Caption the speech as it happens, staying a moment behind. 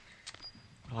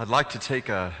I'd like to take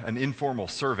an informal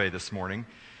survey this morning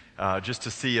just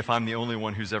to see if I'm the only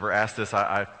one who's ever asked this.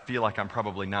 I feel like I'm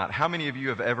probably not. How many of you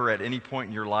have ever at any point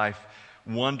in your life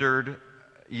wondered,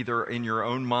 either in your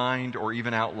own mind or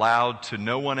even out loud to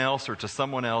no one else or to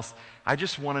someone else, I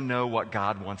just want to know what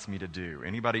God wants me to do?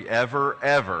 Anybody ever,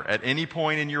 at any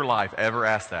point in your life, ever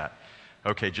asked that?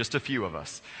 Okay, just a few of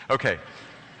us. Okay.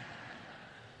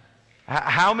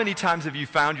 How many times have you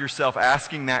found yourself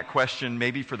asking that question,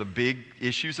 maybe for the big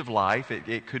issues of life?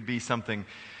 It could be something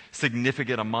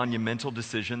significant, a monumental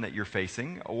decision that you're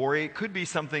facing, or it could be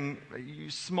something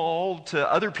small to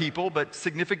other people, but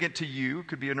significant to you. It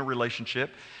could be in a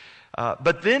relationship.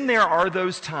 But then there are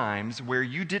those times where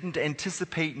you didn't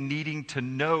anticipate needing to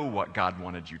know what God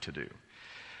wanted you to do.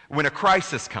 When a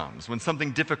crisis comes, when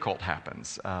something difficult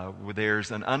happens,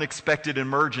 there's an unexpected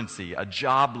emergency, a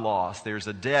job loss, there's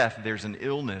a death, there's an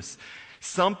illness,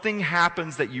 something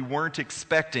happens that you weren't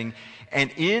expecting,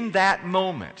 and in that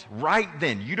moment, right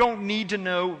then, you don't need to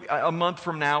know a month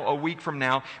from now, a week from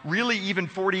now, really even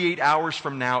 48 hours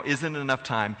from now isn't enough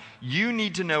time. You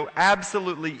need to know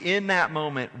absolutely in that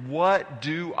moment, what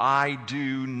do I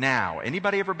do now?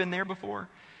 Anybody ever been there before?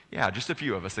 Yeah, just a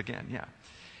few of us again, yeah.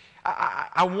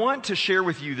 I want to share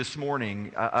with you this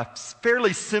morning a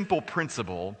fairly simple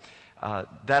principle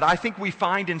that I think we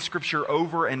find in Scripture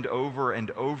over and over and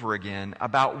over again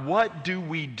about what do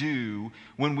we do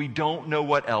when we don't know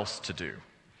what else to do.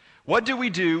 What do we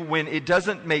do when it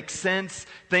doesn't make sense,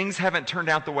 things haven't turned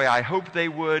out the way I hoped they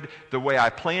would, the way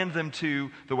I planned them to,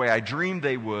 the way I dreamed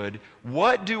they would?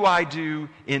 What do I do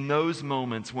in those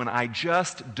moments when I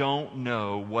just don't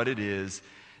know what it is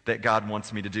that God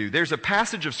wants me to do? There's a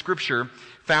passage of Scripture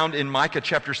found in Micah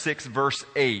chapter 6, verse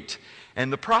 8.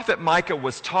 And the prophet Micah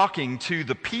was talking to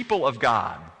the people of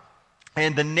God.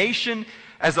 And the nation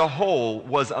as a whole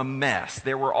was a mess.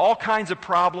 There were all kinds of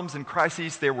problems and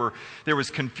crises. There was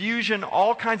confusion,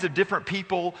 all kinds of different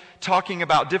people talking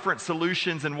about different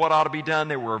solutions and what ought to be done.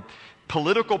 There were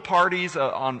political parties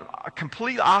on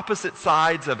complete opposite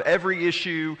sides of every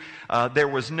issue. There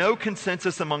was no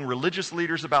consensus among religious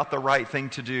leaders about the right thing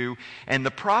to do. And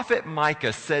the prophet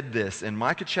Micah said this in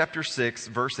Micah chapter 6,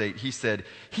 verse 8. He said,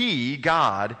 "He,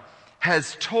 God,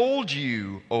 has told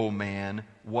you, O man,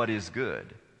 what is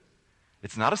good."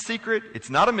 It's not a secret. It's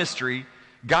not a mystery.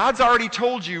 God's already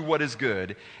told you what is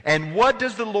good. And what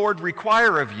does the Lord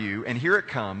require of you? And here it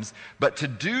comes. But to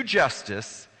do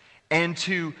justice, and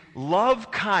to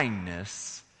love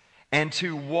kindness, and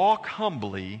to walk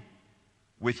humbly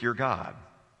with your God.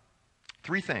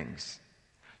 Three things.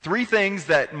 Three things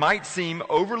that might seem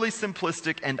overly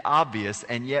simplistic and obvious,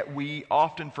 and yet we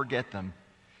often forget them.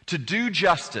 To do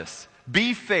justice,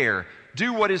 be fair,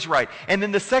 do what is right. And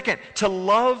then the second, to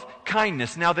love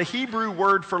kindness. Now the Hebrew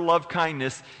word for love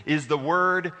kindness is the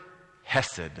word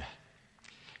hesed.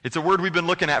 It's a word we've been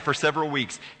looking at for several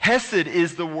weeks. Hesed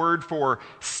is the word for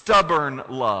stubborn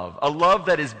love, a love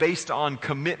that is based on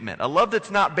commitment, a love that's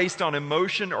not based on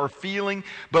emotion or feeling,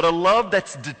 but a love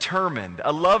that's determined,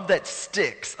 a love that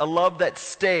sticks, a love that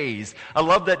stays, a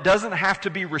love that doesn't have to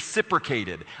be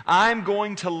reciprocated. I'm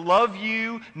going to love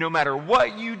you no matter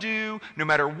what you do, no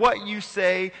matter what you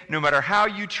say, no matter how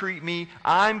you treat me.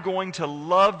 I'm going to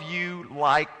love you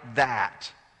like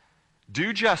that.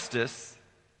 Do justice,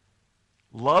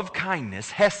 love kindness,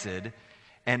 hesed,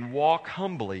 and walk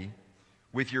humbly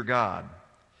with your God.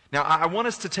 Now, I want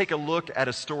us to take a look at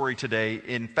a story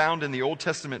today found in the Old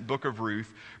Testament book of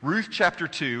Ruth. Ruth chapter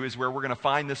 2 is where we're going to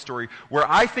find this story, where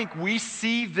I think we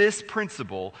see this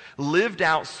principle lived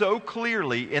out so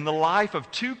clearly in the life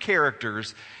of two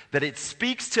characters that it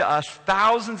speaks to us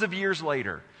thousands of years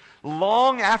later.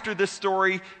 Long after this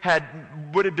story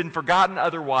would have been forgotten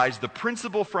otherwise, the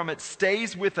principle from it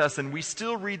stays with us, and we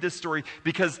still read this story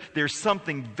because there's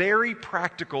something very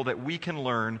practical that we can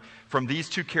learn from these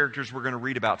two characters we're going to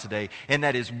read about today. And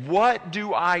that is, what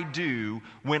do I do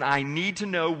when I need to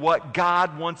know what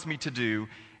God wants me to do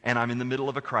and I'm in the middle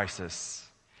of a crisis?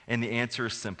 And the answer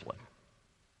is simple,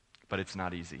 but it's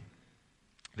not easy.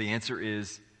 The answer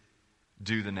is,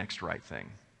 do the next right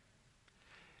thing.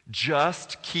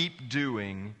 Just keep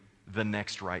doing the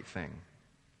next right thing.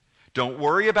 Don't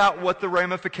worry about what the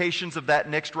ramifications of that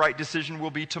next right decision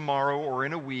will be tomorrow or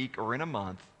in a week or in a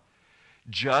month.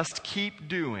 Just keep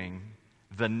doing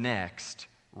the next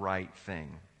right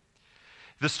thing.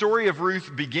 The story of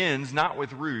Ruth begins not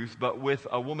with Ruth, but with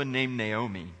a woman named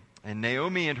Naomi. And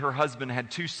Naomi and her husband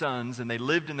had two sons, and they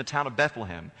lived in the town of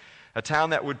Bethlehem, a town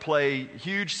that would play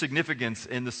huge significance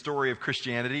in the story of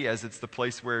Christianity, as it's the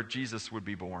place where Jesus would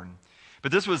be born.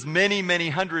 But this was many, many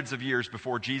hundreds of years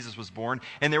before Jesus was born,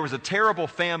 and there was a terrible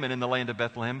famine in the land of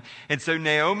Bethlehem. And so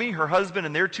Naomi, her husband,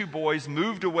 and their 2 boys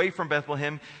moved away from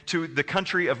Bethlehem to the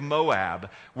country of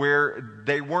Moab, where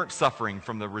they weren't suffering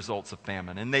from the results of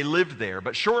famine, and they lived there.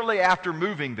 But shortly after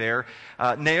moving there,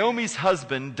 Naomi's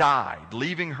husband died,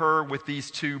 leaving her with these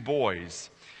 2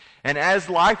 boys. And as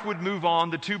life would move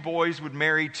on, the 2 boys would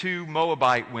marry 2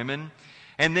 Moabite women.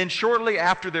 And then shortly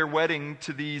after their wedding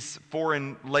to these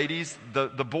foreign ladies, the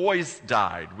boys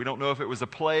died. We don't know if it was a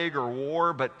plague or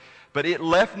war, but it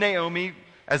left Naomi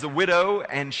as a widow,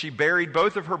 and she buried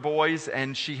both of her boys,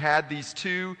 and she had these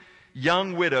 2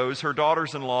 young widows, her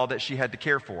daughters-in-law, that she had to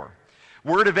care for.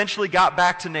 Word eventually got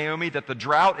back to Naomi that the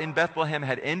drought in Bethlehem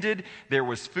had ended. There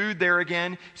was food there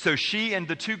again. So she and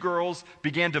the 2 girls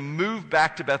began to move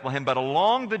back to Bethlehem. But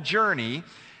along the journey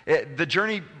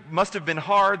must have been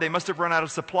hard. They must have run out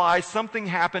of supplies. Something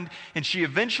happened, and she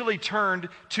eventually turned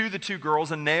to the 2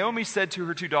 girls, and Naomi said to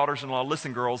her 2 daughters-in-law,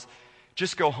 "Listen, girls,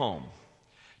 just go home.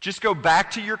 Just go back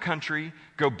to your country,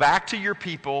 go back to your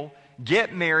people,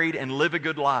 get married, and live a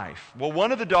good life." Well,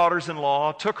 one of the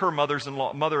daughters-in-law took her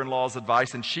mother-in-law's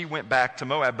advice, and she went back to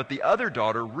Moab. But the other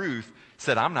daughter, Ruth,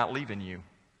 said, "I'm not leaving you.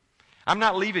 I'm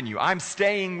not leaving you. I'm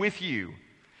staying with you.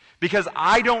 Because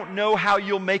I don't know how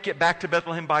you'll make it back to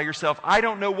Bethlehem by yourself. I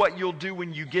don't know what you'll do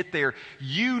when you get there.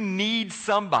 You need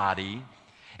somebody,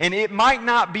 and it might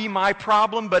not be my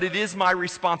problem, but it is my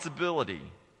responsibility.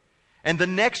 And the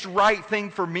next right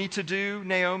thing for me to do,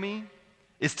 Naomi,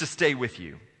 is to stay with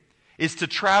you, is to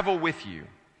travel with you,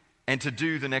 and to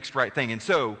do the next right thing." And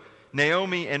so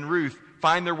Naomi and Ruth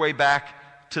find their way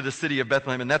back to the city of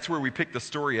Bethlehem, and that's where we pick the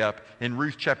story up in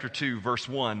Ruth chapter 2, verse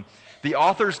 1. The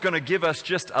author's going to give us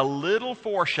just a little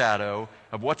foreshadow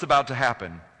of what's about to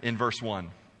happen in verse 1.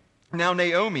 Now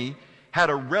Naomi had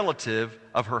a relative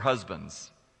of her husband's.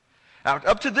 Now,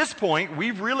 up to this point,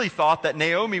 we've really thought that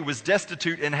Naomi was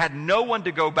destitute and had no one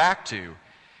to go back to.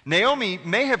 Naomi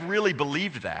may have really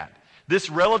believed that. This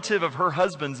relative of her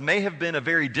husband's may have been a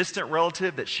very distant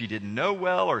relative that she didn't know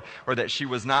well or that she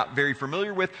was not very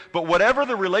familiar with. But whatever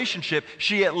the relationship,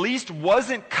 she at least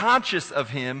wasn't conscious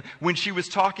of him when she was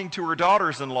talking to her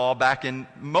daughters-in-law back in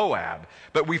Moab.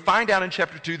 But we find out in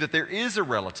chapter 2 that there is a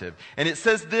relative. And it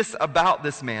says this about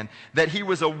this man, that he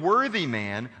was a worthy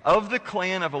man of the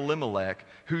clan of Elimelech,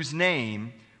 whose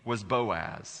name was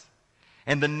Boaz.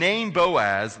 And the name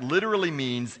Boaz literally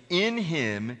means, "in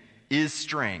him is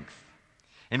strength."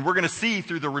 And we're going to see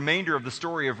through the remainder of the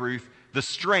story of Ruth the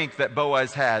strength that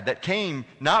Boaz had that came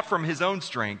not from his own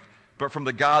strength, but from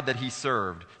the God that he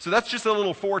served. So that's just a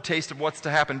little foretaste of what's to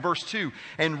happen. Verse 2,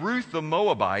 "And Ruth the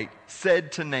Moabite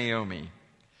said to Naomi,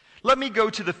 'Let me go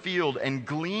to the field and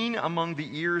glean among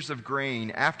the ears of grain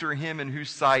after him in whose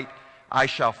sight I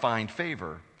shall find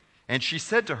favor.' And she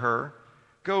said to her,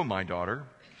 'Go, my daughter.'"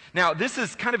 Now, this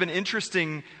is kind of an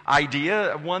interesting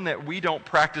idea, one that we don't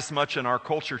practice much in our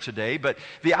culture today, but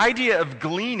the idea of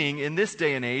gleaning in this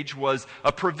day and age was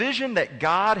a provision that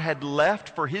God had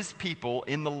left for his people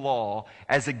in the law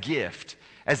as a gift,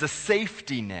 as a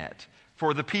safety net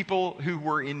for the people who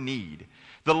were in need.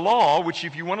 The law, which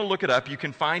if you want to look it up, you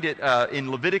can find it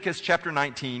in Leviticus chapter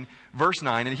 19, verse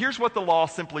 9, and here's what the law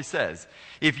simply says.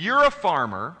 If you're a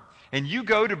farmer and you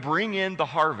go to bring in the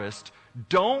harvest,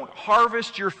 don't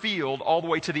harvest your field all the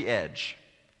way to the edge.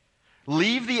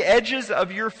 Leave the edges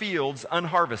of your fields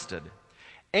unharvested.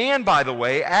 And by the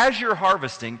way, as you're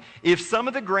harvesting, if some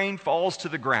of the grain falls to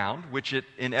the ground, which it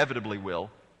inevitably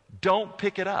will, don't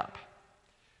pick it up.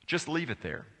 Just leave it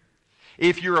there.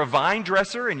 If you're a vine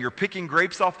dresser and you're picking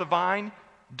grapes off the vine,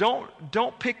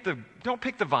 don't pick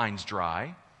the vines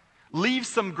dry. Leave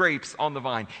some grapes on the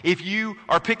vine. If you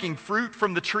are picking fruit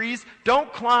from the trees,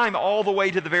 don't climb all the way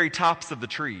to the very tops of the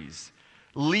trees.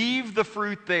 Leave the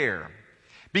fruit there.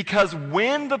 Because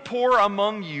when the poor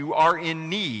among you are in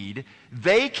need,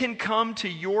 they can come to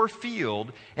your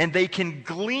field and they can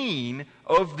glean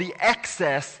of the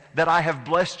excess that I have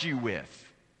blessed you with.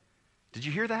 Did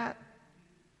you hear that?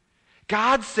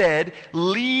 God said,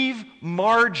 leave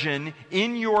margin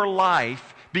in your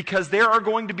life, because there are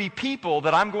going to be people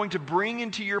that I'm going to bring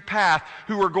into your path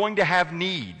who are going to have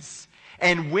needs.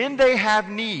 And when they have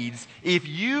needs, if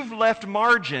you've left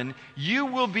margin, you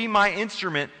will be my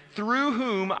instrument through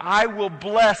whom I will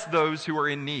bless those who are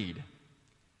in need.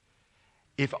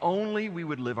 If only we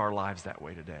would live our lives that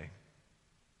way today.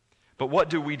 But what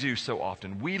do we do so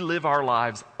often? We live our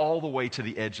lives all the way to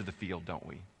the edge of the field, don't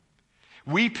we?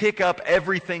 We pick up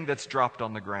everything that's dropped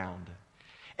on the ground.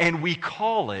 And we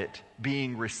call it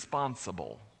being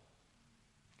responsible.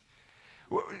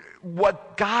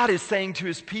 What God is saying to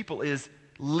his people is,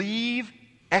 leave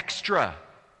extra.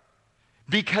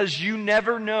 because you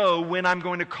never know when I'm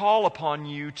going to call upon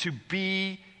you to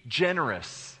be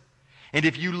generous. And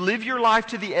if you live your life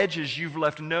to the edges, you've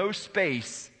left no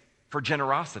space for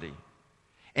generosity.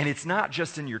 And it's not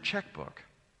just in your checkbook.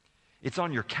 It's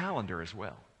on your calendar as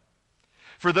well.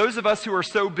 For those of us who are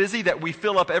so busy that we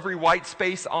fill up every white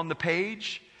space on the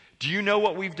page, do you know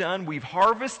what we've done? We've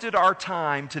harvested our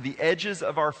time to the edges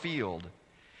of our field.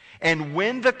 And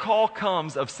when the call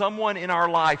comes of someone in our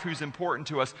life who's important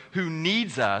to us, who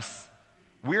needs us,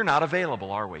 we're not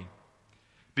available, are we?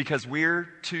 Because we're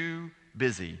too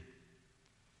busy.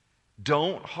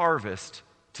 Don't harvest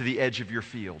to the edge of your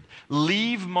field.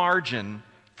 Leave margin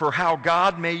for how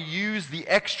God may use the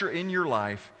extra in your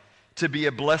life to be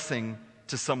a blessing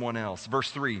to someone else.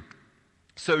 Verse 3,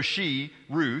 so she,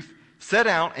 Ruth, set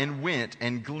out and went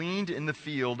and gleaned in the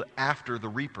field after the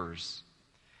reapers.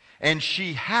 And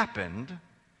she happened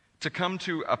to come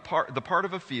to the part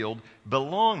of a field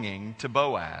belonging to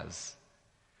Boaz,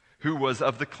 who was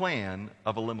of the clan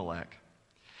of Elimelech.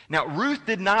 Now, Ruth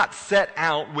did not set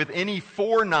out with any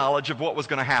foreknowledge of what was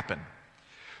going to happen.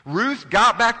 Ruth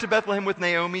got back to Bethlehem with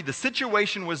Naomi. The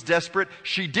situation was desperate.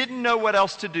 She didn't know what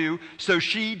else to do, so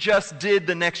she just did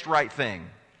the next right thing.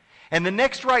 And the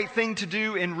next right thing to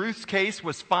do in Ruth's case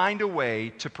was find a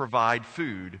way to provide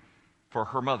food for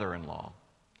her mother-in-law.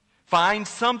 Find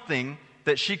something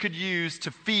that she could use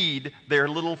to feed their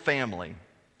little family.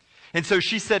 And so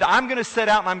she said, I'm going to set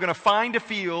out and I'm going to find a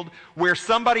field where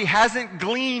somebody hasn't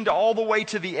gleaned all the way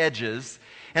to the edges,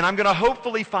 and I'm going to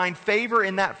hopefully find favor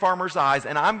in that farmer's eyes,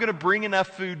 and I'm going to bring enough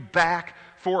food back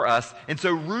for us. And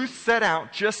so Ruth set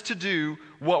out just to do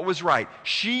what was right.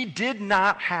 She did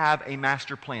not have a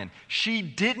master plan. She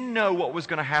didn't know what was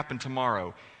going to happen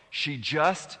tomorrow. She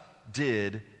just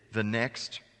did the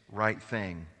next right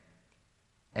thing.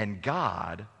 And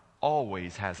God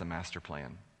always has a master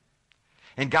plan.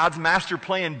 And God's master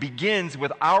plan begins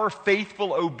with our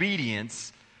faithful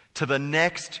obedience to the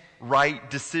next right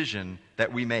decision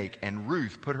that we make. And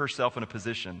Ruth put herself in a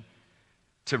position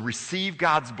to receive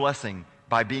God's blessing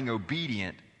by being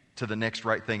obedient to the next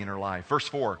right thing in her life. Verse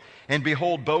 4, and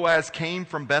behold, Boaz came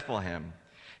from Bethlehem,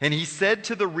 and he said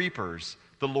to the reapers,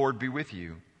 the Lord be with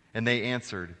you. And they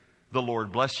answered, the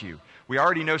Lord bless you. We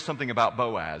already know something about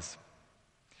Boaz,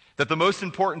 that the most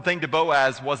important thing to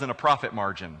Boaz wasn't a profit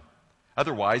margin.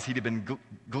 Otherwise, he'd have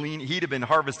been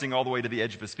harvesting all the way to the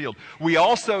edge of his field. We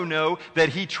also know that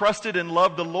he trusted and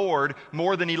loved the Lord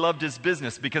more than he loved his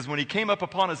business, because when he came up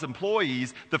upon his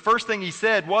employees, the first thing he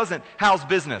said wasn't, how's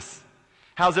business?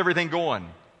 How's everything going?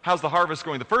 How's the harvest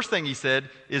going? The first thing he said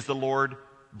is, the Lord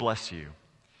bless you.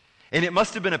 And it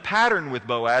must have been a pattern with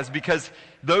Boaz, because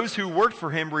those who worked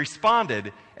for him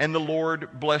responded, and the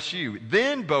Lord bless you.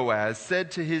 Then Boaz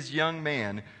said to his young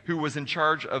man who was in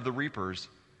charge of the reapers,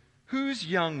 whose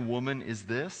young woman is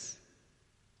this?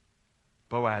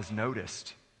 Boaz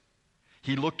noticed.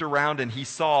 He looked around and he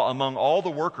saw among all the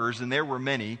workers, and there were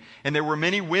many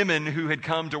women who had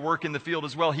come to work in the field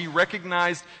as well. He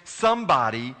recognized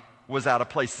somebody was out of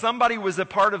place. Somebody was a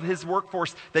part of his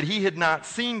workforce that he had not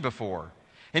seen before.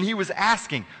 And he was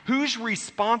asking, who's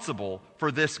responsible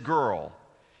for this girl?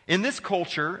 In this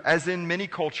culture, as in many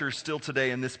cultures still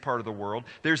today in this part of the world,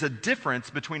 there's a difference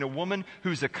between a woman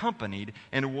who's accompanied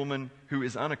and a woman who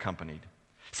is unaccompanied.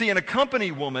 See, an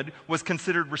accompanied woman was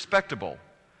considered respectable.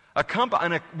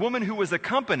 A woman who was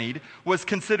accompanied was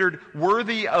considered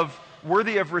worthy of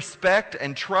respect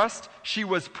and trust. She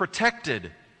was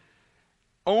protected.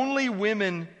 Only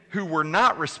women who were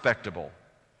not respectable,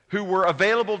 who were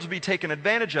available to be taken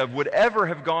advantage of, would ever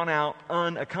have gone out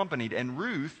unaccompanied. And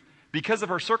Ruth, because of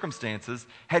her circumstances,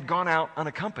 had gone out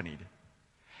unaccompanied.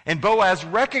 And Boaz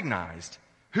recognized,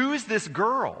 who is this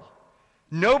girl?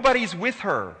 Nobody's with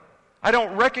her. I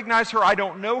don't recognize her. I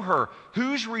don't know her.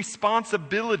 Whose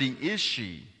responsibility is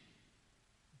she?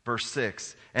 Verse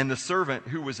 6, and the servant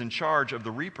who was in charge of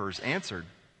the reapers answered,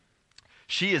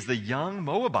 she is the young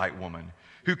Moabite woman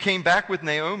who came back with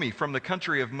Naomi from the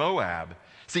country of Moab.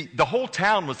 See, the whole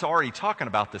town was already talking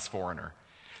about this foreigner.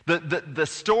 The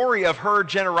story of her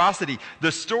generosity,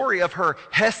 the story of her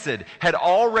hesed had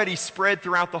already spread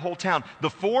throughout the whole town. The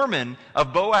foreman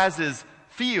of Boaz's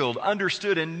field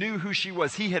understood and knew who she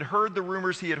was. He had heard the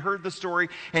rumors, he had heard the story,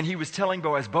 and he was telling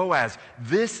Boaz, Boaz,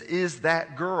 this is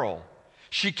that girl.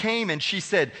 She came and she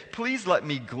said, please let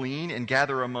me glean and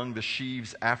gather among the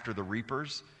sheaves after the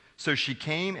reapers. So she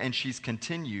came and she's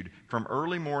continued from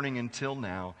early morning until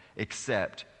now,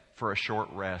 except for a short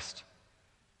rest.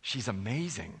 She's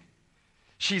amazing.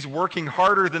 She's working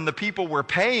harder than the people we're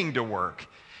paying to work.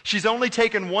 She's only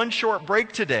taken one short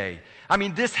break today. I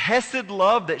mean, this hesed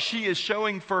love that she is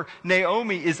showing for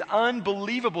Naomi is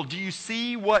unbelievable. Do you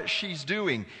see what she's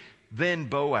doing? Then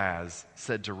Boaz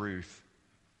said to Ruth,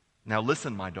 "Now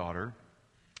listen, my daughter,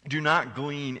 do not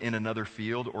glean in another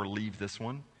field or leave this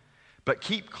one, but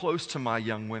keep close to my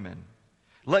young women.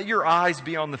 Let your eyes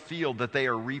be on the field that they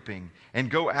are reaping, and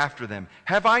go after them.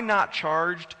 Have I not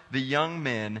charged the young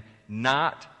men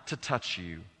not to touch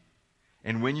you?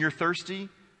 And when you're thirsty,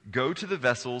 go to the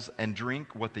vessels and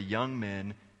drink what the young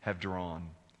men have drawn."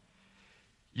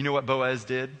 You know what Boaz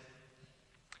did?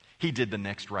 He did the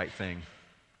next right thing.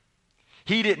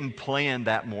 He didn't plan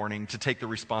that morning to take the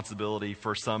responsibility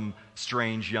for some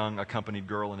strange young accompanied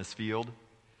girl in his field.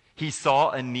 He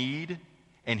saw a need,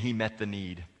 and he met the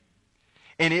need.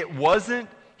 And it wasn't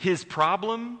his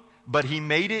problem, but he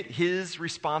made it his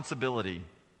responsibility.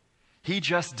 He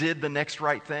just did the next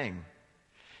right thing.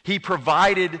 He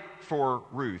provided for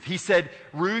Ruth. He said,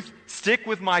 "Ruth, stick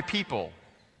with my people.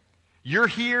 You're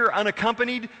here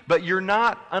unaccompanied, but you're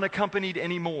not unaccompanied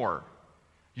anymore.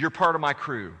 You're part of my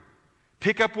crew.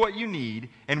 Pick up what you need,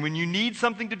 and when you need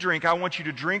something to drink, I want you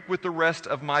to drink with the rest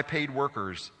of my paid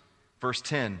workers." Verse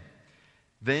 10,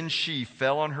 "Then she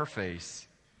fell on her face,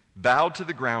 bowed to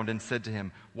the ground, and said to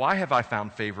him, 'Why have I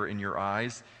found favor in your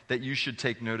eyes, that you should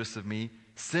take notice of me,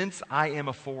 since I am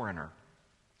a foreigner?'"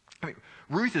 I mean,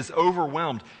 Ruth is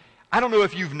overwhelmed. I don't know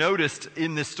if you've noticed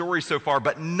in this story so far,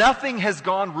 but nothing has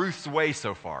gone Ruth's way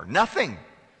so far. Nothing.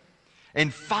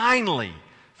 And finally,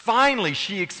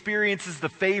 she experiences the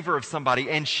favor of somebody,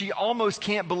 and she almost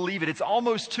can't believe it. It's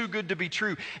almost too good to be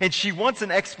true. And she wants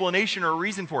an explanation or a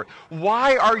reason for it.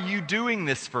 "Why are you doing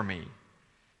this for me?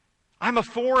 I'm a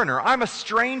foreigner. I'm a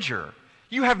stranger.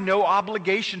 You have no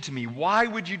obligation to me. Why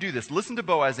would you do this?" Listen to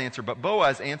Boaz's answer. But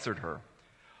Boaz answered her,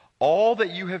 "All that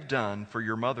you have done for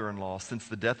your mother-in-law since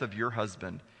the death of your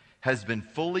husband has been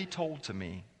fully told to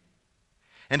me.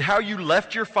 And how you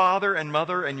left your father and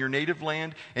mother and your native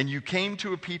land, and you came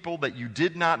to a people that you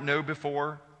did not know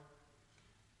before.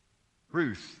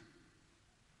 Ruth,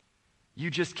 you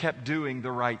just kept doing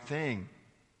the right thing.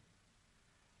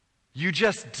 You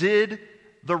just did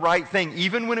the right thing,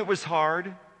 even when it was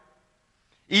hard,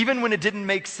 even when it didn't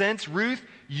make sense. Ruth,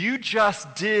 you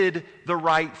just did the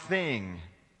right thing."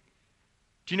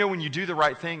 Do you know when you do the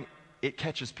right thing, it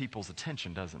catches people's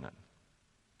attention, doesn't it?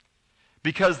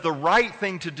 Because the right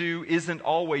thing to do isn't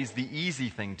always the easy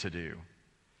thing to do.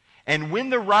 And when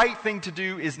the right thing to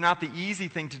do is not the easy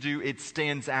thing to do, it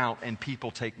stands out and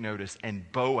people take notice.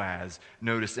 And Boaz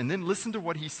noticed. And then listen to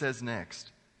what he says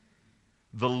next.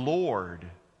 "The Lord,"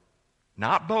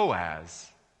 not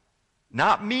Boaz,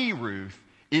 not me, Ruth,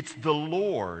 it's the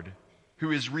Lord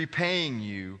who is repaying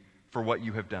you for what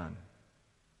you have done.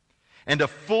 "And a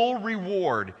full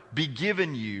reward be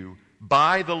given you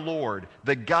by the Lord,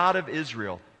 the God of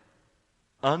Israel,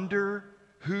 under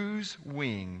whose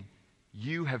wing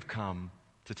you have come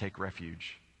to take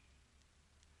refuge."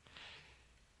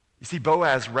 You see,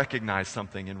 Boaz recognized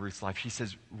something in Ruth's life. He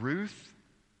says, "Ruth,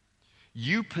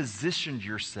 you positioned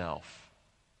yourself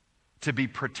to be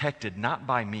protected not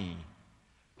by me,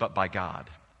 but by God.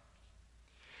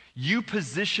 You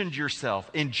positioned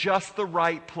yourself in just the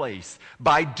right place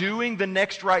by doing the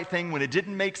next right thing when it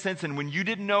didn't make sense and when you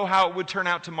didn't know how it would turn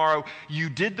out tomorrow. You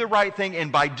did the right thing,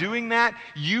 and by doing that,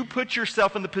 you put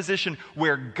yourself in the position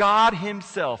where God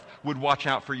Himself would watch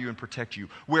out for you and protect you,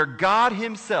 where God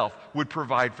Himself would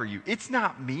provide for you. It's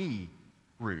not me,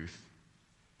 Ruth,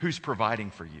 who's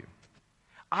providing for you.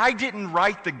 I didn't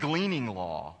write the gleaning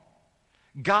law.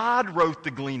 God wrote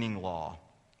the gleaning law.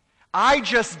 I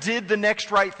just did the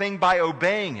next right thing by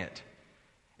obeying it.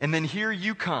 And then here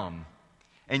you come,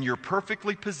 and you're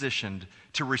perfectly positioned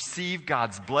to receive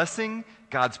God's blessing,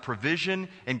 God's provision,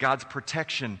 and God's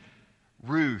protection.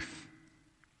 Ruth,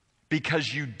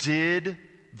 because you did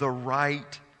the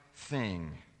right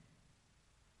thing.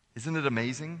 Isn't it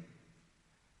amazing?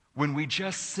 When we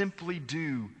just simply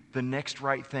do the next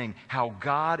right thing, how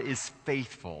God is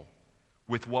faithful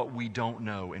with what we don't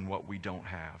know and what we don't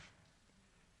have.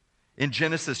 In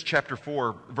Genesis chapter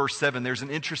 4, verse 7, there's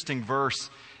an interesting verse.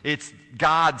 It's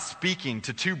God speaking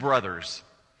to two brothers,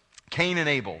 Cain and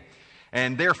Abel.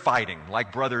 And they're fighting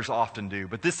like brothers often do.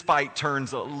 But this fight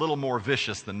turns a little more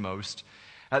vicious than most.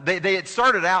 They had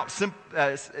started out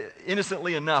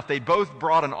innocently enough. They both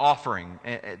brought an offering.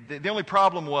 The only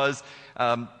problem was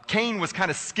Cain was kind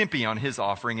of skimpy on his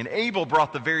offering, and Abel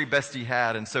brought the very best he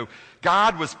had. And so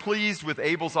God was pleased with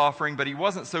Abel's offering, but He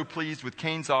wasn't so pleased with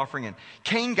Cain's offering. And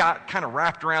Cain got kind of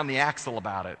wrapped around the axle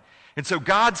about it. And so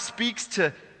God speaks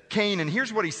to Cain, and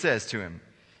here's what He says to him.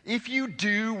 "If you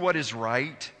do what is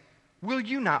right, will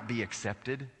you not be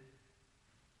accepted?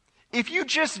 If you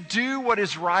just do what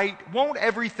is right, won't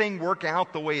everything work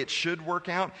out the way it should work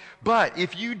out? But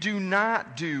if you do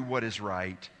not do what is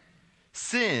right,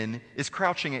 sin is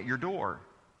crouching at your door.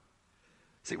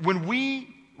 See, when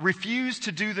we refuse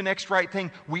to do the next right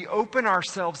thing, we open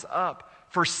ourselves up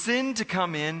for sin to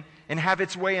come in and have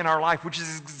its way in our life, which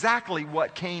is exactly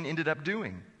what Cain ended up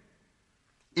doing.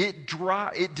 It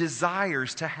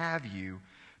desires to have you,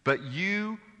 but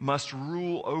you must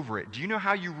rule over it. Do you know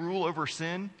how you rule over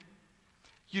sin?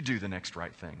 You do the next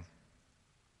right thing.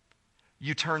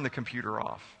 You turn the computer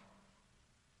off.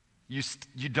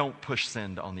 You don't push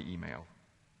send on the email.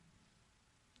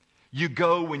 You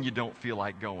go when you don't feel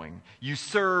like going. You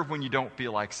serve when you don't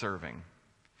feel like serving.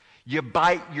 You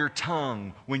bite your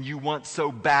tongue when you want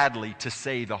so badly to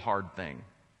say the hard thing.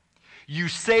 You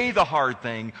say the hard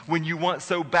thing when you want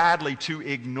so badly to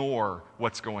ignore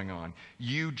what's going on.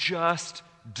 You just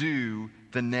do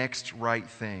the next right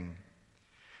thing.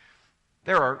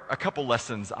 There are a couple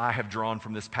lessons I have drawn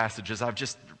from this passage as I've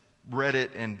just read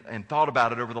it and thought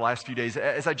about it over the last few days.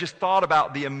 As I just thought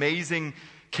about the amazing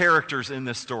characters in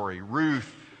this story.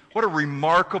 Ruth, what a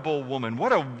remarkable woman.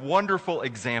 What a wonderful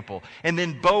example. And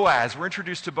then Boaz, we're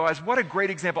introduced to Boaz. What a great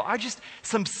example.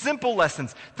 Some simple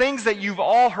lessons, things that you've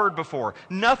all heard before,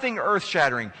 nothing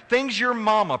earth-shattering, things your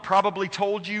mama probably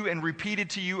told you and repeated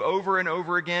to you over and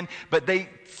over again, but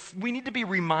we need to be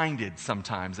reminded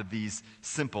sometimes of these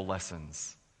simple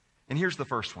lessons. And here's the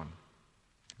first one.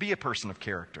 Be a person of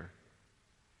character.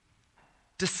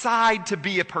 Decide to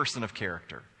be a person of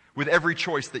character with every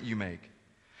choice that you make.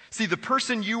 See, the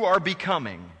person you are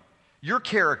becoming, your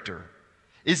character,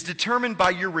 is determined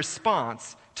by your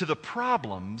response to the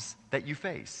problems that you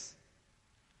face.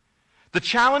 The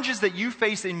challenges that you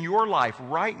face in your life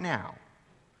right now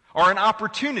are an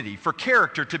opportunity for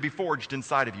character to be forged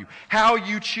inside of you. How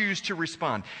you choose to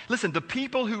respond. Listen, the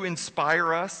people who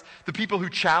inspire us, the people who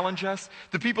challenge us,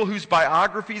 the people whose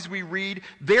biographies we read,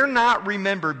 they're not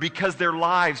remembered because their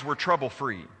lives were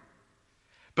trouble-free,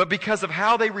 but because of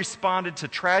how they responded to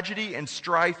tragedy and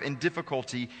strife and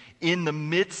difficulty in the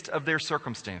midst of their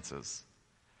circumstances.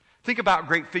 Think about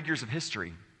great figures of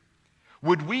history.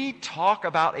 Would we talk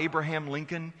about Abraham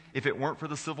Lincoln if it weren't for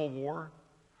the Civil War?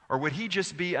 Or would he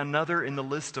just be another in the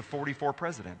list of 44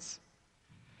 presidents?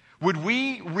 Would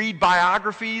we read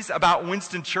biographies about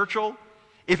Winston Churchill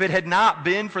if it had not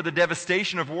been for the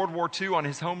devastation of World War II on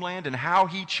his homeland and how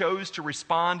he chose to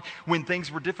respond when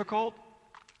things were difficult?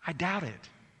 I doubt it.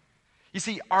 You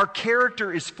see, our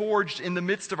character is forged in the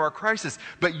midst of our crisis,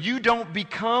 but you don't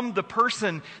become the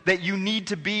person that you need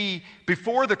to be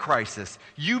before the crisis.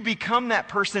 You become that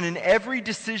person in every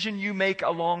decision you make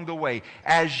along the way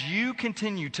as you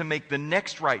continue to make the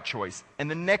next right choice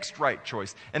and the next right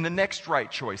choice and the next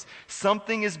right choice.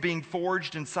 Something is being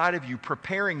forged inside of you,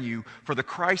 preparing you for the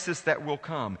crisis that will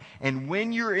come. And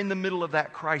when you're in the middle of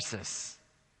that crisis,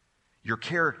 your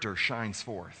character shines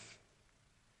forth.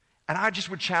 And I just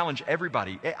would challenge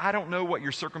everybody. I don't know what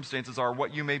your circumstances are,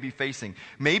 what you may be facing.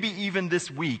 Maybe even this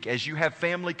week as you have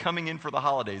family coming in for the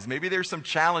holidays, maybe there's some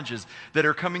challenges that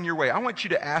are coming your way. I want you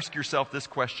to ask yourself this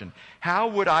question. How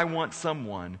would I want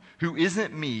someone who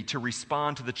isn't me to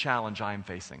respond to the challenge I am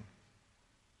facing?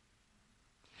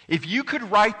 If you could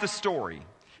write the story,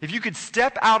 if you could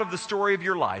step out of the story of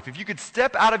your life, if you could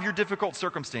step out of your difficult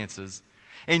circumstances,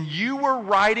 and you were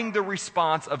writing the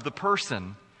response of the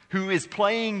person who is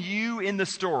playing you in the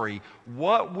story,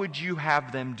 what would you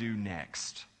have them do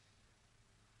next?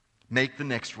 Make the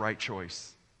next right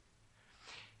choice.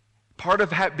 Part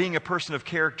of being a person of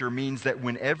character means that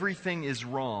when everything is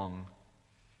wrong,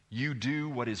 you do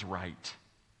what is right.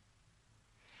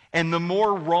 And the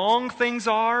more wrong things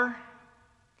are,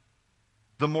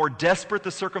 the more desperate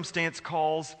the circumstance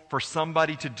calls for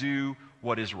somebody to do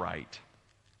what is right.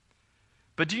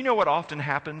 But do you know what often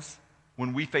happens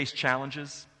when we face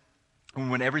challenges?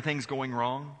 When everything's going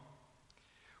wrong,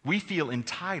 we feel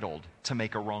entitled to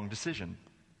make a wrong decision.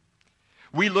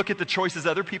 We look at the choices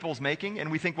other people's making and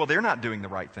we think, well, they're not doing the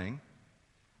right thing.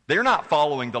 They're not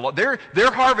following the law. They're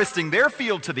harvesting their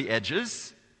field to the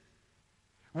edges.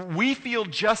 We feel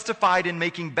justified in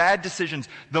making bad decisions.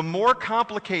 The more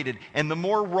complicated and the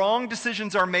more wrong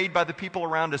decisions are made by the people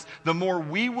around us, the more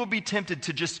we will be tempted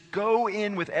to just go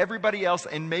in with everybody else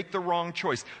and make the wrong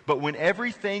choice. But when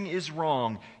everything is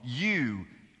wrong, you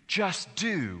just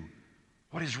do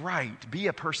what is right. Be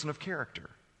a person of character.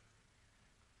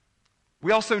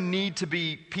 We also need to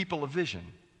be people of vision.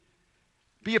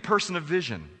 Be a person of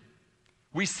vision.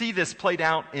 We see this played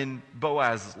out in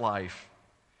Boaz's life.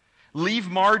 Leave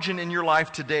margin in your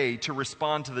life today to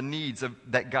respond to the needs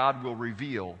that God will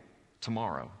reveal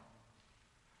tomorrow.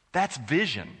 That's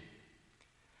vision.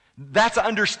 That's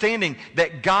understanding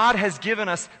that God has given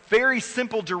us very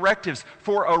simple directives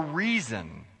for a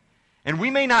reason. And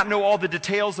we may not know all the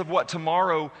details of what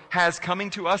tomorrow has coming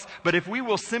to us, but if we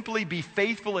will simply be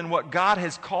faithful in what God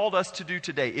has called us to do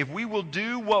today, if we will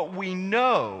do what we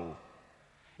know,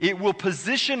 it will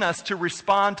position us to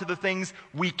respond to the things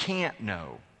we can't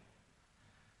know.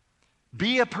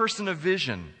 Be a person of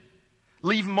vision.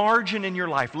 Leave margin in your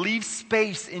life. Leave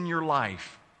space in your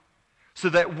life so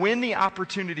that when the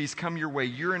opportunities come your way,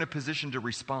 you're in a position to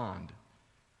respond.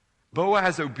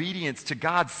 Boaz's obedience to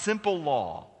God's simple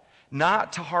law,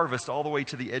 not to harvest all the way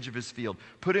to the edge of his field,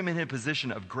 put him in a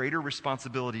position of greater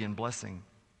responsibility and blessing.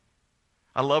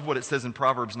 I love what it says in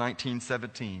Proverbs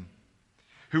 19:17.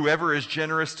 Whoever is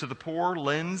generous to the poor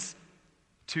lends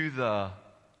to the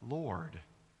Lord. Do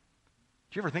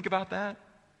you ever think about that?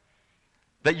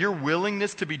 That your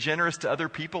willingness to be generous to other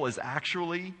people is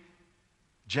actually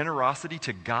generosity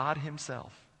to God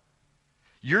himself.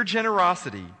 Your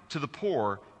generosity to the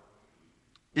poor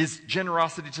is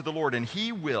generosity to the Lord, and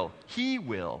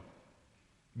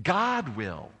God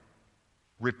will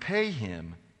repay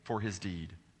him for his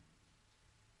deed.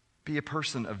 Be a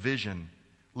person of vision.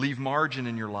 Leave margin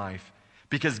in your life,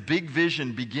 because big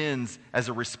vision begins as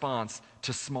a response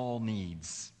to small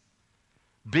needs.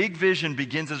 Big vision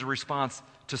begins as a response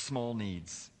to small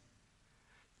needs.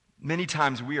 Many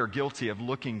times we are guilty of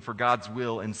looking for God's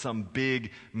will in some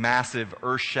big, massive,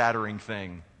 earth-shattering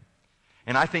thing.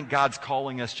 And I think God's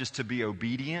calling us just to be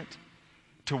obedient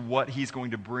to what he's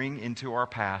going to bring into our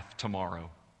path tomorrow.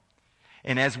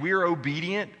 And as we are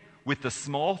obedient with the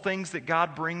small things that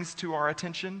God brings to our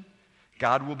attention,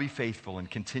 God will be faithful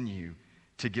and continue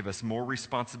to give us more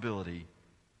responsibility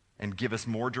and give us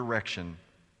more direction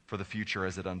for the future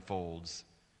as it unfolds.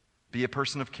 Be a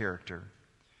person of character.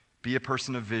 Be a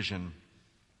person of vision.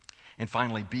 And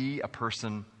finally, be a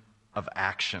person of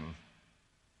action.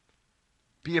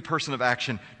 Be a person of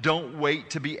action. Don't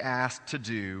wait to be asked to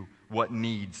do what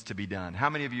needs to be done. How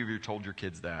many of you have told your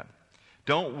kids that?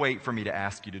 Don't wait for me to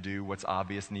ask you to do what's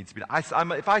obvious needs to be done.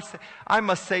 I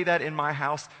must say that in my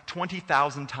house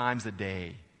 20,000 times a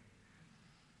day.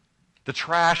 The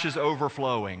trash is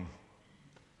overflowing.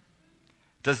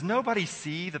 Does nobody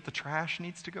see that the trash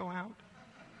needs to go out?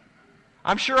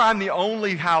 I'm sure I'm the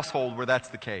only household where that's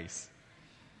the case.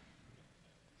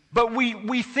 But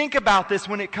we think about this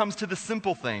when it comes to the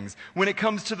simple things, when it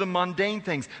comes to the mundane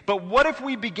things. But what if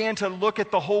we began to look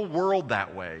at the whole world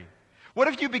that way? What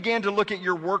if you began to look at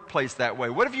your workplace that way?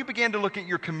 What if you began to look at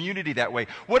your community that way?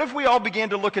 What if we all began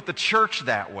to look at the church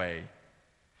that way?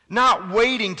 Not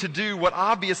waiting to do what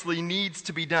obviously needs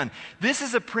to be done. This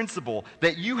is a principle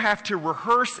that you have to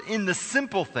rehearse in the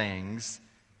simple things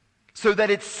so that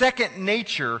it's second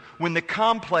nature when the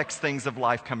complex things of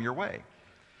life come your way.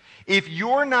 If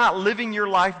you're not living your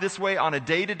life this way on a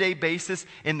day-to-day basis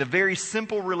in the very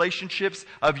simple relationships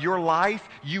of your life,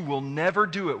 you will never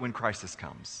do it when crisis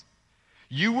comes.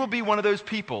 You will be one of those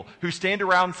people who stand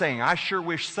around saying, I sure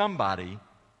wish somebody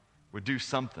would do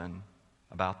something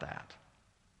about that.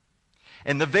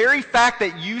 And the very fact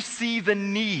that you see the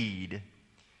need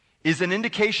is an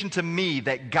indication to me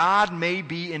that God may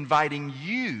be inviting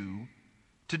you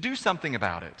to do something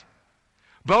about it.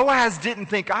 Boaz didn't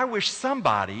think, I wish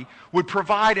somebody would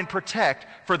provide and protect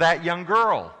for that young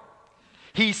girl.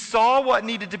 He saw what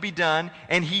needed to be done,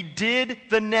 and he did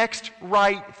the next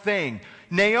right thing.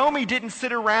 Naomi didn't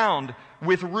sit around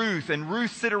with Ruth, and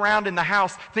Ruth sit around in the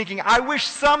house thinking, I wish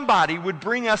somebody would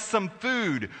bring us some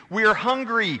food. We're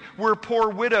hungry. We're poor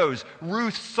widows.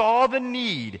 Ruth saw the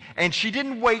need, and she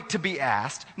didn't wait to be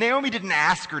asked. Naomi didn't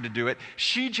ask her to do it.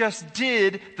 She just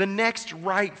did the next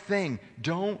right thing.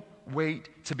 Don't wait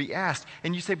to be asked.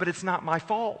 And you say, but it's not my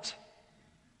fault.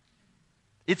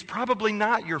 It's probably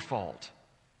not your fault.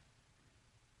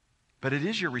 But it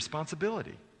is your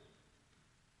responsibility.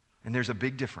 And there's a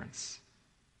big difference.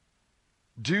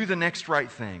 Do the next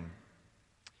right thing.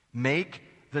 Make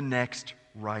the next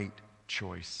right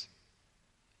choice.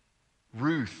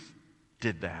 Ruth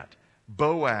did that.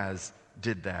 Boaz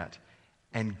did that.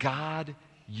 And God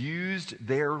used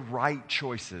their right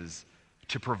choices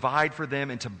to provide for them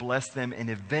and to bless them and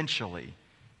eventually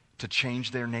to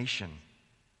change their nation.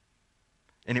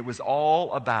 And it was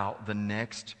all about the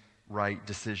next right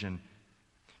decision.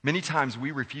 Many times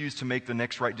we refuse to make the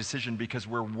next right decision because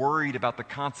we're worried about the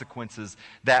consequences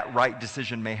that right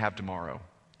decision may have tomorrow.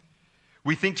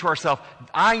 We think to ourselves,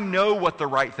 I know what the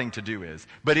right thing to do is,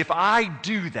 but if I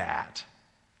do that,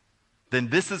 then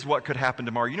this is what could happen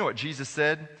tomorrow. You know what Jesus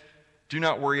said? Do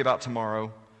not worry about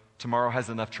tomorrow. Tomorrow has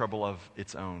enough trouble of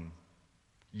its own.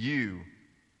 You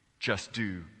Just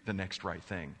do the next right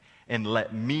thing and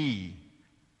let me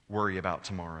worry about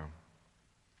tomorrow.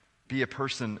 Be a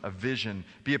person of vision.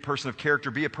 Be a person of character.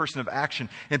 Be a person of action.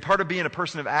 And part of being a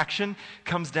person of action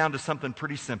comes down to something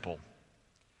pretty simple.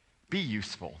 Be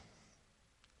useful.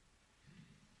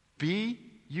 Be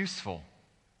useful.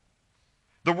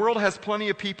 The world has plenty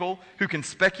of people who can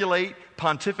speculate,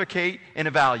 pontificate, and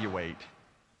evaluate.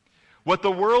 What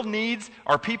the world needs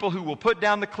are people who will put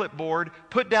down the clipboard,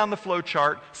 put down the flow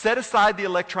chart, set aside the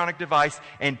electronic device,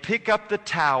 and pick up the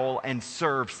towel and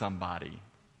serve somebody.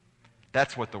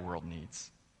 That's what the world needs.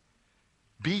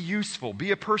 Be useful. Be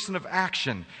a person of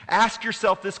action. Ask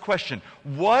yourself this question: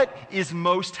 what is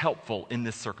most helpful in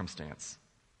this circumstance?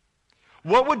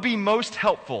 What would be most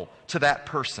helpful to that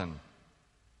person?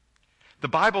 The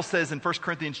Bible says in 1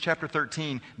 Corinthians chapter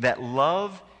 13 that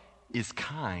love is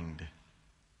kind.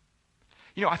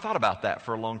 You know, I thought about that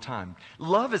for a long time.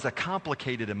 Love is a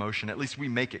complicated emotion. At least we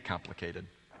make it complicated.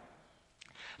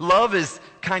 Love is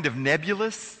kind of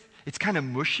nebulous. It's kind of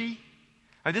mushy.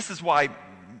 This is why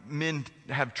men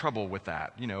have trouble with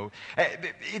that. You know,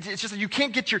 it's just you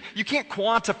can't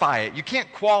quantify it. You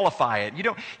can't qualify it.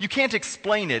 You can't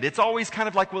explain it. It's always kind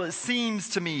of like, well, it seems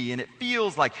to me and it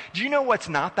feels like. Do you know what's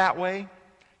not that way?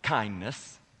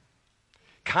 Kindness.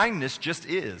 Kindness just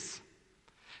is.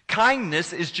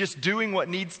 Kindness is just doing what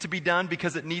needs to be done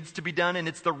because it needs to be done and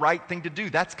it's the right thing to do.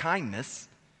 That's kindness.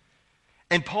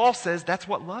 And Paul says that's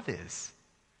what love is.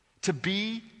 To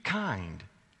be kind.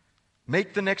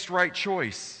 Make the next right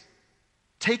choice.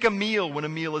 Take a meal when a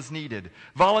meal is needed.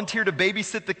 Volunteer to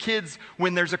babysit the kids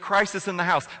when there's a crisis in the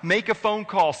house. Make a phone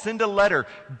call. Send a letter.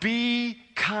 Be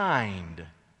kind.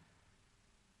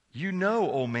 You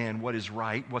know, oh man, what is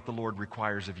right, what the Lord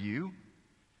requires of you.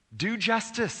 Do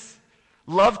justice.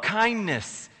 Love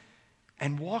kindness.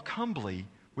 And walk humbly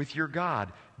with your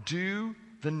God. Do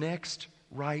the next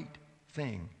right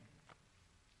thing.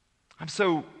 I'm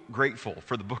so grateful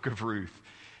for the book of Ruth.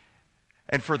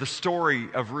 And for the story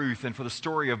of Ruth and for the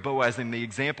story of Boaz and the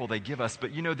example they give us.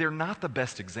 But you know, they're not the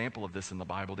best example of this in the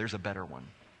Bible. There's a better one.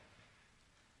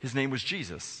 His name was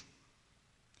Jesus.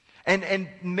 And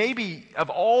maybe of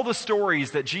all the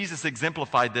stories that Jesus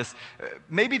exemplified this,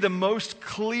 maybe the most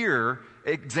clear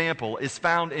example is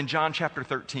found in John chapter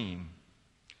 13.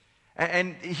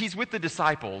 And he's with the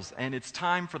disciples, and it's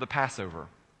time for the Passover.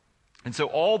 And so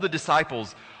all the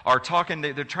disciples are talking,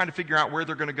 they're trying to figure out where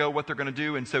they're going to go, what they're going to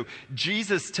do. And so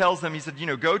Jesus tells them, he said, you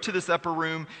know, go to this upper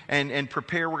room and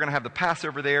prepare. We're going to have the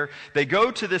Passover there. They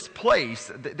go to this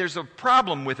place. There's a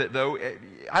problem with it, though.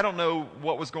 I don't know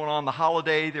what was going on the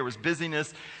holiday. There was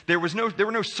busyness. There were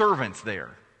no servants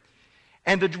there.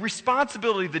 And the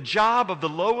responsibility, the job of the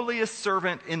lowliest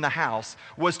servant in the house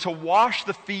was to wash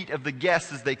the feet of the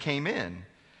guests as they came in.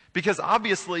 Because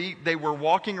obviously they were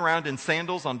walking around in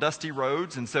sandals on dusty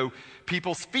roads, and so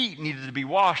people's feet needed to be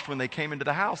washed when they came into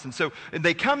the house. And so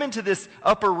they come into this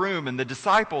upper room, and the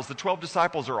 12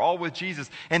 disciples are all with Jesus,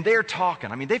 and they're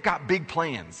talking. I mean, they've got big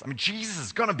plans. I mean, Jesus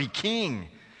is going to be king.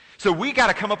 So we got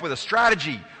to come up with a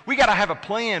strategy. We got to have a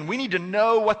plan. We need to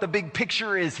know what the big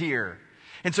picture is here.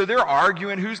 And so they're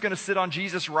arguing who's going to sit on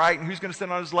Jesus' right and who's going to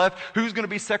sit on his left, who's going to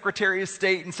be Secretary of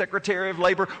State and Secretary of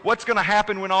Labor, what's going to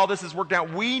happen when all this is worked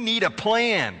out. We need a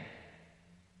plan.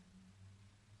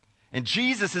 And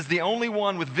Jesus is the only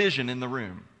one with vision in the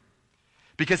room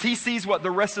because he sees what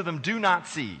the rest of them do not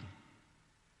see.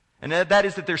 And that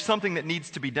is that there's something that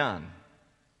needs to be done.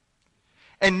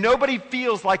 And nobody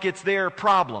feels like it's their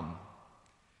problem,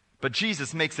 but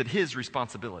Jesus makes it his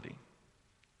responsibility.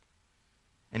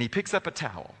 And he picks up a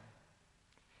towel,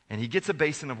 and he gets a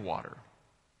basin of water,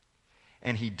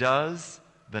 and he does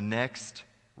the next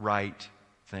right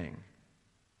thing.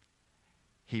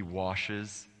 He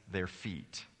washes their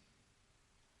feet,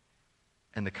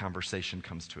 and the conversation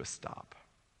comes to a stop.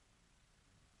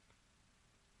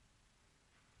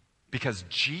 Because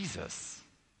Jesus,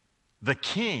 the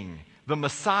King, the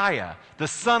Messiah, the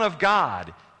Son of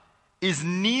God, is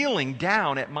kneeling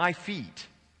down at my feet.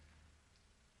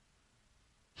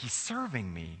 He's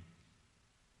serving me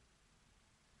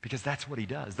because that's what he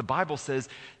does. The Bible says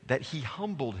that he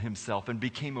humbled himself and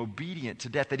became obedient to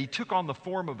death, that he took on the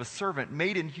form of a servant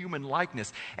made in human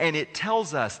likeness. And it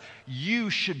tells us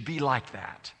you should be like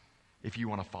that if you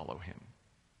want to follow him.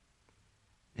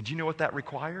 And do you know what that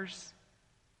requires?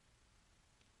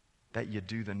 That you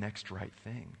do the next right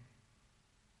thing.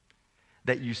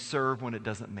 That you serve when it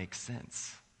doesn't make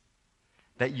sense.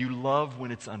 That you love when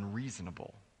it's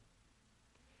unreasonable.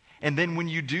 And then when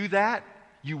you do that,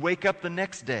 you wake up the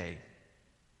next day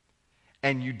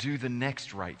and you do the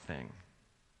next right thing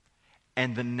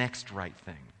and the next right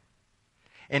thing.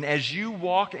 And as you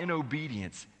walk in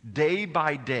obedience, day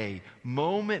by day,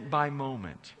 moment by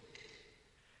moment,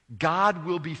 God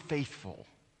will be faithful.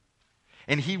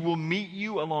 And He will meet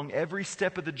you along every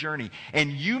step of the journey.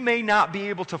 And you may not be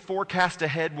able to forecast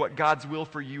ahead what God's will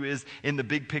for you is in the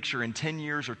big picture in 10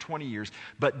 years or 20 years.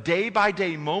 But day by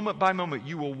day, moment by moment,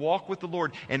 you will walk with the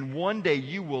Lord. And one day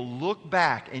you will look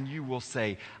back and you will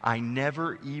say, I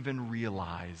never even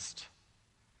realized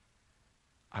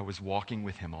I was walking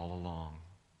with Him all along,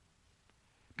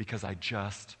 because I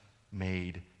just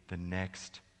made the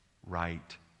next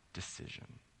right decision.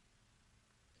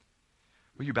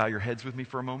 Will you bow your heads with me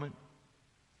for a moment?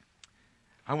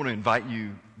 I want to invite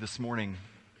you this morning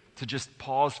to just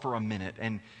pause for a minute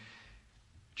and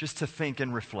just to think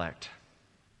and reflect.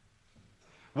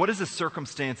 What is a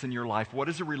circumstance in your life? What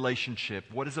is a relationship?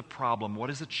 What is a problem? What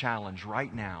is a challenge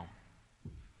right now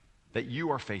that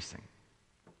you are facing?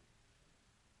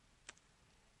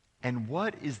 And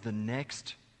what is the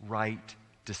next right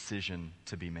decision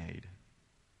to be made?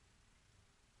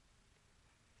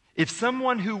 If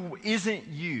someone who isn't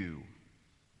you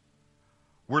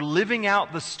were living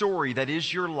out the story that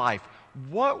is your life,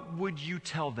 what would you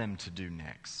tell them to do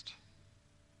next?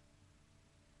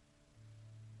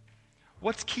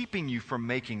 What's keeping you from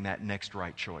making that next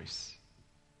right choice?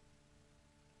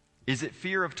 Is it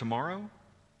fear of tomorrow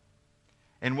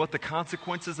and what the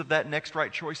consequences of that next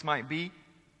right choice might be?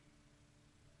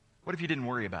 What if you didn't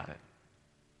worry about it?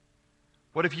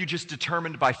 What if you just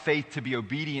determined by faith to be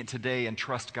obedient today and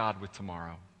trust God with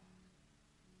tomorrow?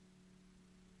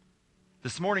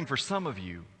 This morning, for some of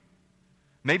you,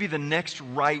 maybe the next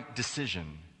right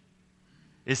decision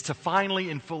is to finally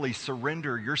and fully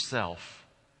surrender yourself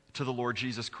to the Lord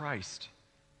Jesus Christ.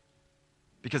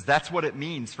 Because that's what it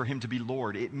means for Him to be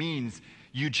Lord. It means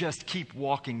you just keep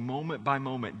walking moment by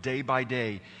moment, day by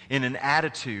day, in an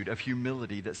attitude of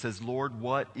humility that says, Lord,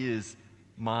 what is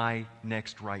my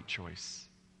next right choice?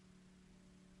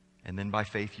 And then by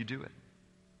faith you do it.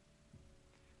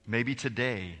 Maybe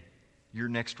today your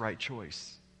next right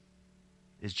choice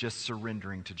is just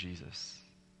surrendering to Jesus.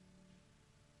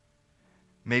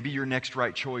 Maybe your next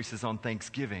right choice is on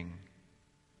Thanksgiving,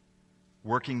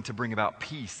 working to bring about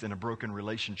peace in a broken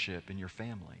relationship in your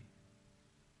family.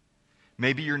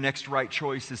 Maybe your next right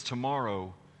choice is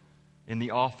tomorrow in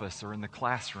the office or in the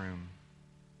classroom,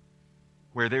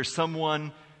 where there's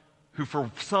someone who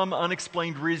for some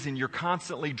unexplained reason you're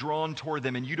constantly drawn toward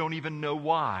them and you don't even know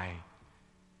why.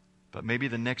 But maybe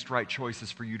the next right choice is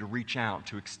for you to reach out,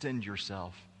 to extend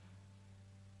yourself,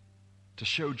 to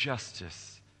show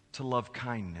justice, to love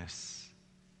kindness,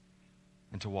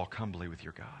 and to walk humbly with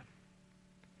your God.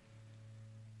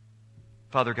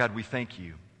 Father God, we thank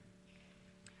you.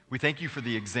 We thank you for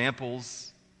the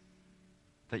examples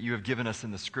that you have given us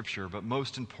in the Scripture, but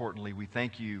most importantly, we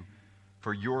thank you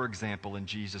for your example in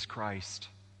Jesus Christ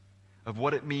of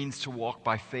what it means to walk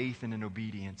by faith and in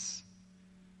obedience.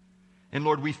 And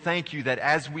Lord, we thank you that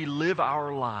as we live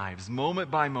our lives moment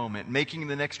by moment, making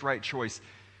the next right choice,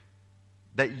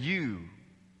 that you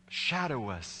shadow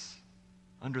us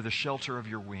under the shelter of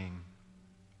your wing,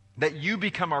 that you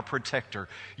become our protector,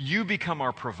 you become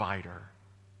our provider.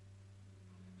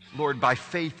 Lord, by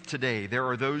faith today, there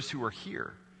are those who are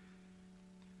here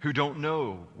who don't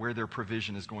know where their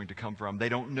provision is going to come from. They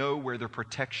don't know where their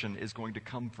protection is going to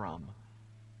come from.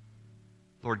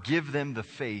 Lord, give them the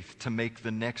faith to make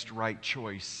the next right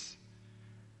choice.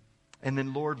 And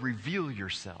then, Lord, reveal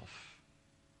yourself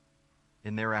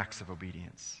in their acts of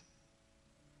obedience.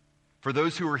 For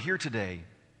those who are here today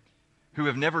who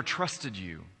have never trusted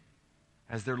you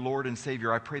as their Lord and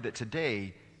Savior, I pray that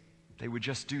today they would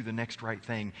just do the next right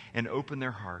thing and open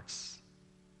their hearts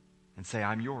and say,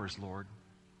 I'm yours, Lord.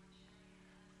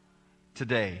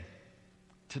 Today,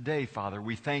 Father,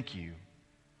 we thank you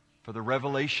for the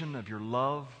revelation of your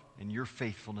love and your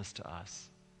faithfulness to us.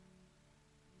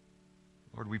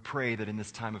 Lord, we pray that in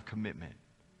this time of commitment,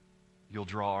 you'll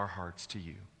draw our hearts to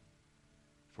you.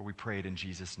 For we pray it in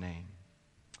Jesus' name.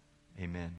 Amen.